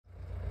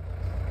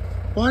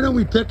Why don't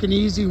we pick an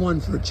easy one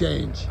for a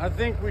change? I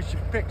think we should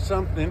pick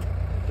something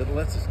that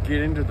lets us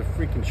get into the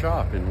freaking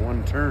shop in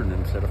one turn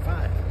instead of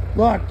 5.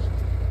 Look,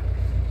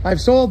 I've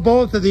sold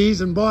both of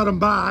these and bought them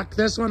back.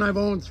 This one I've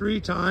owned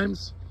 3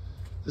 times,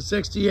 the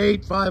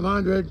 68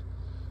 500.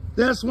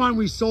 This one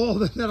we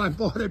sold and then I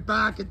bought it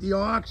back at the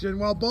auction.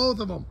 Well, both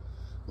of them.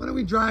 Why don't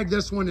we drag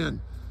this one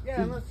in?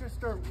 Yeah, let's just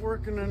start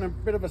working in a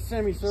bit of a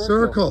semicircle.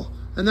 Circle.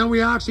 And then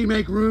we actually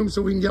make room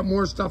so we can get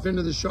more stuff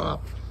into the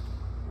shop.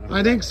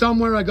 I think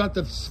somewhere I got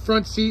the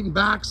front seat and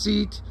back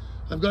seat.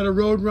 I've got a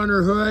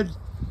Roadrunner hood.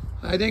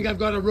 I think I've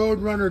got a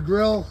Roadrunner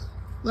grill.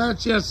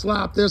 Let's just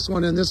slap this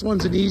one in. This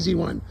one's an easy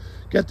one.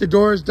 Get the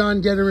doors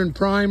done, get her in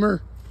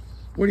primer.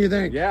 What do you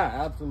think? Yeah,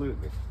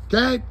 absolutely.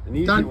 Okay? An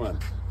easy one.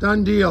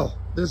 Done deal.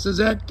 This is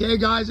it. Okay,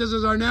 guys, this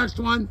is our next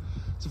one.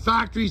 It's a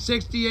factory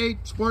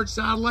 68 sports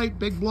satellite,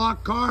 big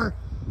block car.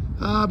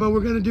 But we're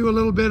going to do a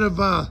little bit of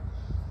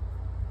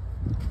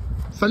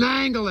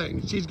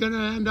finagling. She's going to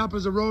end up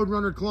as a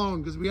Roadrunner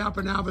clone because we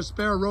happen to have a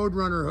spare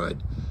Roadrunner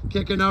hood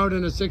kicking out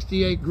in a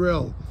 68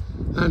 grill.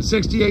 And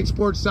 68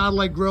 sports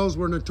satellite grills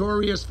were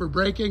notorious for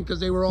breaking because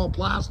they were all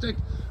plastic.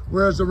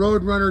 Whereas the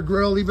Roadrunner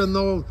grill, even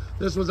though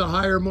this was a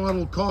higher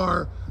model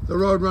car, the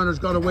Roadrunner's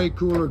got a way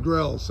cooler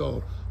grill.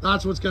 So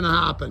that's what's going to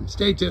happen.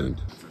 Stay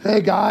tuned.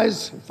 Hey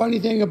guys, funny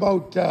thing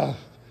about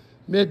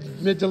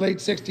mid to late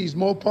 60s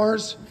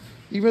Mopars,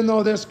 even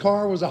though this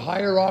car was a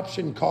higher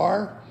option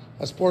car,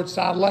 a sports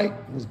satellite,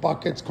 it was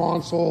buckets,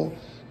 console,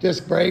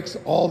 disc brakes,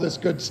 all this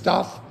good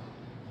stuff,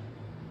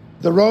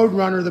 the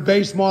Roadrunner, the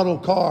base model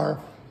car,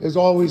 is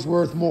always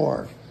worth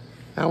more.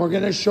 And we're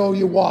going to show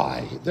you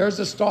why. There's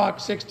a stock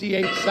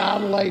 68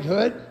 satellite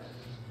hood.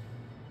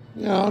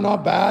 You know,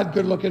 not bad,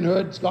 good looking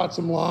hood. It's got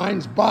some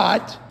lines,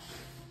 but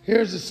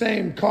here's the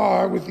same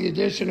car with the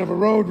addition of a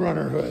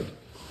Roadrunner hood.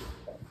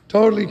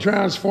 Totally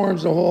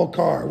transforms the whole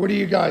car. What do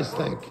you guys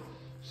think?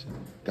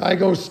 Guy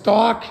goes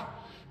stock,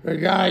 or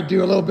guy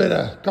do a little bit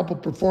of a couple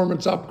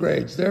performance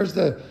upgrades. There's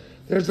the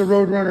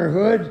Roadrunner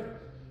hood,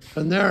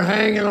 and they're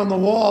hanging on the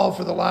wall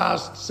for the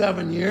last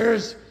 7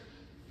 years.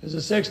 There's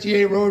a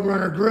 68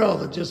 Roadrunner grill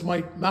that just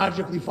might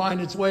magically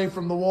find its way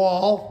from the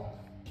wall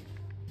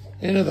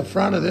into the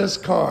front of this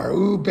car.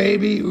 Ooh,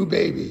 baby, ooh,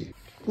 baby.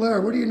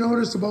 Claire, what do you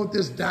notice about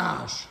this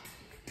dash?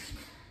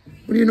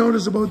 What do you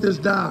notice about this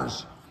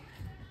dash?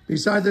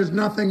 Besides, there's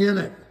nothing in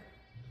it.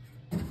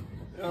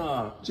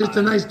 Just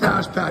a nice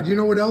dash pad. You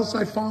know what else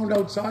I found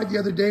outside the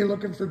other day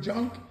looking for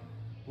junk?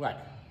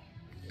 What?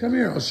 Come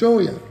here, I'll show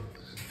you.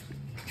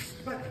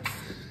 We're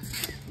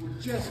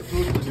just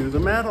supposed to do the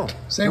metal.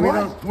 Say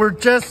what? We're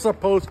just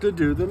supposed to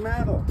do the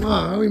metal.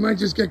 Well, we might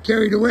just get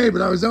carried away,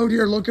 but I was out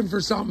here looking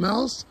for something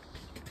else.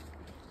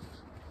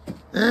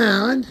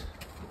 And,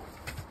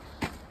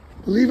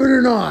 believe it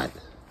or not,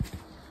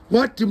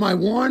 what to my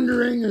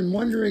wandering and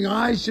wondering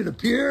eyes should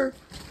appear?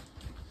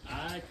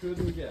 I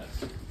couldn't guess.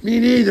 Me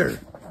neither,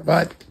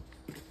 but,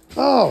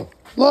 oh,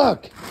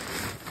 look.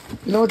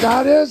 You know what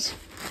that is?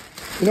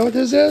 You know what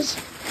this is?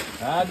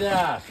 A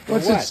dash.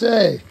 What's it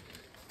say?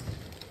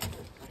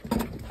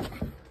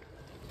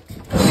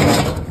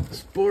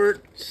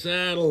 Sport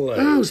satellite.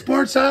 Oh,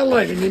 sports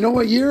satellite. And you know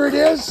what year it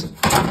is?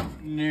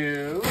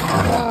 No.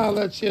 Oh,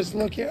 let's just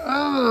look here.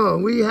 Oh,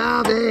 we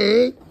have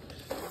a,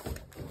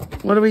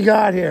 what do we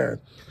got here?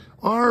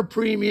 Our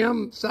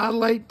premium,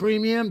 satellite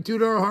premium,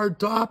 2-door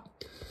hardtop,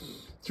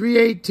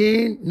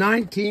 318,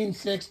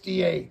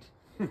 1968.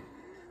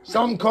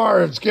 Some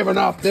car has given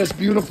up this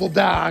beautiful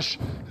dash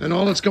and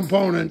all its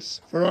components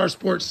for our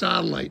sports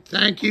satellite.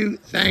 Thank you,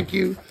 thank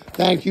you,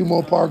 thank you,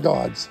 Mopar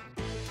gods.